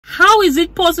how is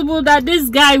it possible that this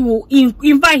guy will,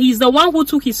 in fact, he's the one who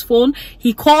took his phone.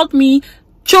 He called me,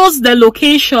 chose the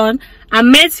location, I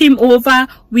met him over.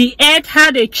 We ate,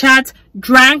 had a chat,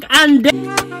 drank, and then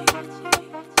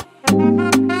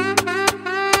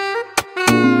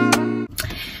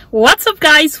what's up,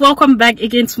 guys? Welcome back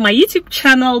again to my YouTube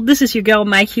channel. This is your girl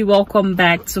Mikey. Welcome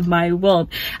back to my world.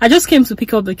 I just came to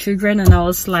pick up the children and I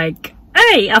was like,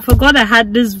 hey, I forgot I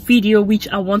had this video which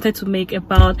I wanted to make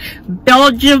about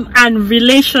Belgium and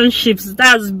relationships.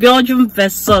 That's Belgium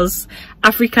versus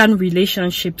African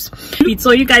relationships, so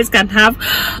you guys can have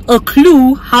a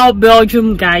clue how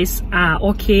Belgium guys are,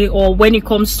 okay, or when it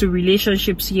comes to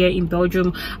relationships here in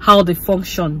Belgium, how they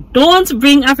function. Don't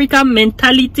bring African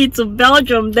mentality to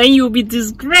Belgium, then you'll be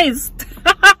disgraced.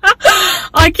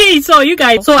 Okay, so you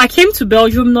guys, so I came to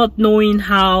Belgium not knowing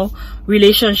how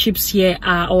relationships here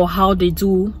are or how they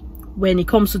do when it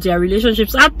comes to their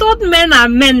relationships. I thought men are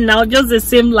men now, just the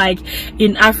same like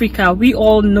in Africa. We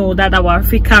all know that our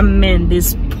African men, they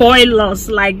spoil us,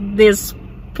 like they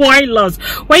spoil us.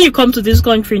 When you come to this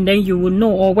country, then you will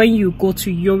know, or when you go to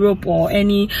Europe or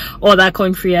any other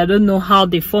country, I don't know how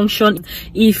they function.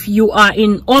 If you are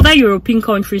in other European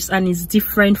countries and it's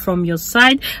different from your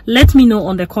side, let me know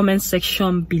on the comment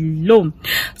section below.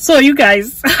 So you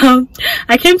guys,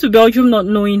 I came to Belgium not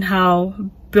knowing how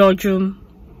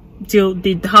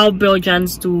how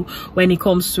Belgians do when it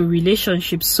comes to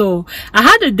relationships. So I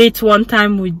had a date one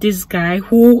time with this guy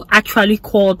who actually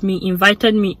called me,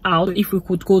 invited me out if we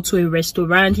could go to a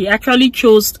restaurant. He actually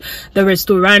chose the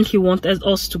restaurant he wanted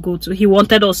us to go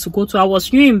to. I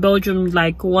was new in Belgium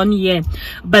like 1 year,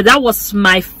 but that was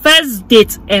my first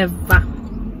date ever.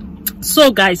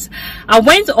 So guys, I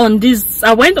went on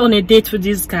a date with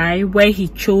this guy where he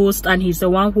chose, and he's the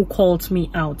one who called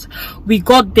me out. We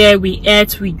got there, we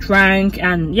ate, we drank,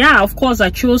 and yeah, of course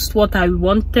I chose what I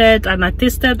wanted and I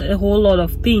tasted a whole lot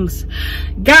of things,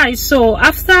 guys. So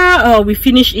after we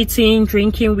finished eating,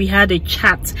 drinking, we had a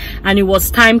chat and it was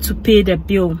time to pay the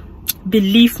bill.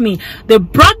 Believe me, they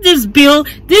brought this bill.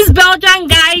 This Belgian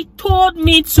guy told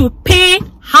me to pay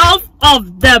half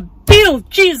of the bill.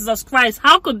 Jesus Christ,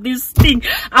 how could this thing?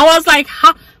 I was like,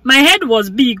 how? My head was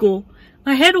big. Oh,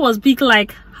 my head was big.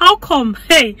 Like, how come?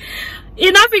 Hey,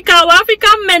 in Africa, our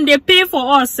African men, they pay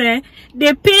for us.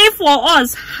 They pay for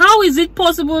us. How is it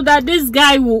possible that this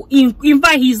guy will, in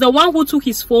fact, he's the one who took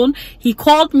his phone. He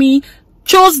called me,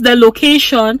 chose the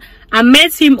location, I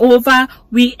met him over.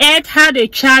 We ate, had a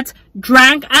chat,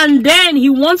 drank, and then he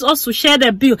wants us to share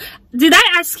the bill. Did I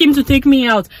ask him to take me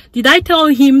out? Did I tell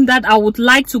him that I would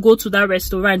like to go to that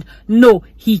restaurant? No,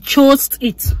 he chose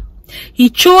it. He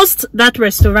chose that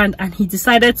restaurant and he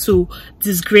decided to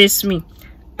disgrace me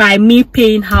by me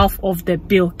paying half of the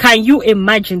bill. Can you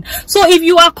imagine? So if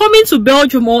you are coming to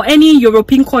Belgium or any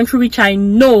European country, which I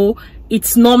know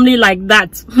it's normally like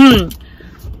that,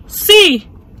 see,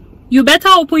 you better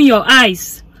open your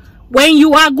eyes. When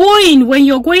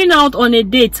you're going out on a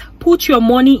date, put your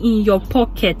money in your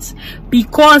pocket,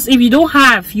 because if you don't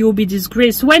have, you'll be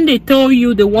disgraced. When they tell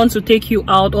you they want to take you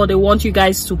out or they want you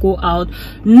guys to go out,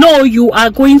 no, you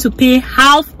are going to pay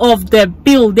half of the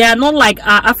bill. They are not like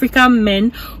our African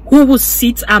men who will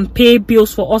sit and pay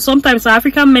bills for us. Sometimes our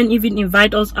African men even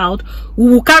invite us out. We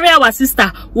will carry our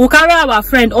sister, we'll carry our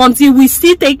friend until we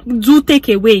still take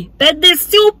away, but they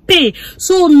still pay.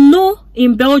 So no,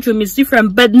 in Belgium it's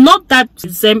different, but not that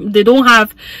they don't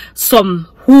have some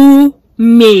who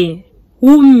may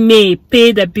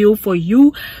pay the bill for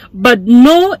you, but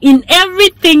no, in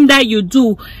everything that you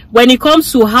do, when it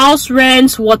comes to house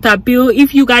rent, water bill,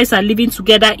 if you guys are living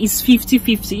together, it's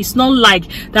 50-50. It's not like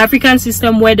the African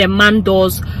system where the man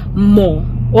does more.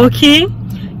 Okay,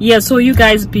 yeah, so you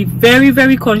guys be very,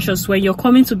 very conscious when you're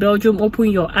coming to Belgium. Open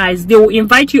your eyes. They will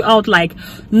invite you out like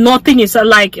nothing is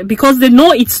like, because they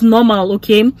know it's normal.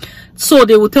 Okay, so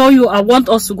they will tell you, I want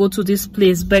us to go to this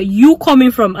place, but you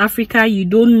coming from Africa, you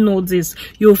don't know this.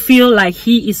 You feel like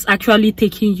he is actually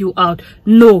taking you out.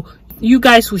 No, you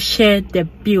guys will share the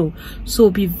bill,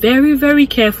 so be very, very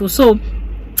careful. So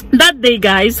that day,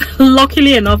 guys,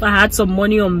 luckily enough, I had some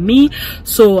money on me,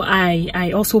 so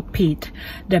I also paid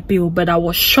the bill. But I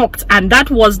was shocked, and that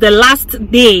was the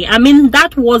last day. I mean,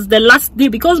 that was the last day,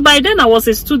 because by then I was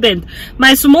a student.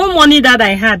 My small money that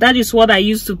I had, that is what I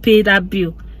used to pay that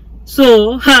bill.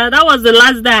 So that was the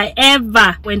last day I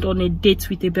ever went on a date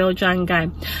with a Belgian guy.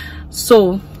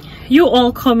 So you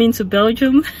all coming to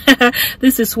Belgium,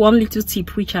 this is one little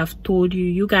tip which I've told you.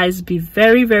 You guys be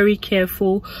very, very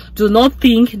careful. Do not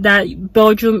think that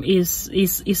Belgium is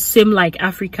same like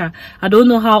Africa. I don't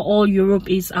know how all Europe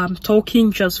is. I'm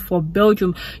talking just for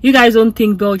Belgium. You guys don't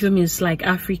think Belgium is like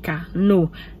Africa.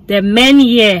 No, The men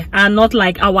here are not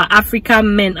like our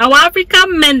African men. Our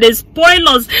African men, they spoil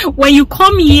us. When you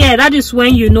come here, that is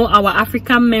when you know our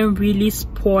African men really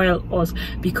spoil us,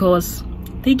 because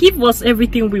they give us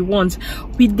everything we want.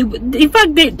 In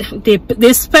fact,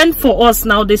 they spend for us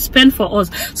now. They spend for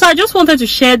us. So I just wanted to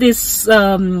share this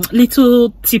little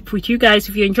tip with you guys.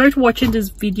 If you enjoyed watching this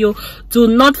video, do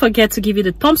not forget to give it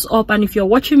a thumbs up. And if you're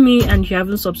watching me and you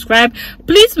haven't subscribed,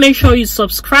 please make sure you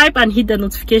subscribe and hit the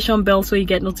notification bell so you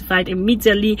get notified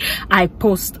immediately I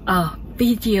post a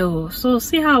video. So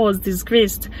see how I was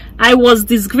disgraced. I was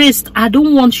disgraced. I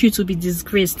don't want you to be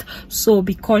disgraced, so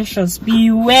be conscious,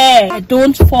 beware,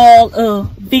 don't fall a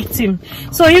victim.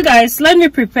 So you guys, let me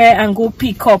prepare and go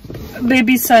pick up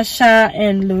baby Sasha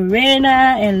and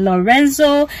Lorena and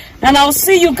Lorenzo, and I'll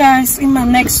see you guys in my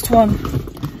next one.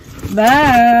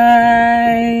 Bye.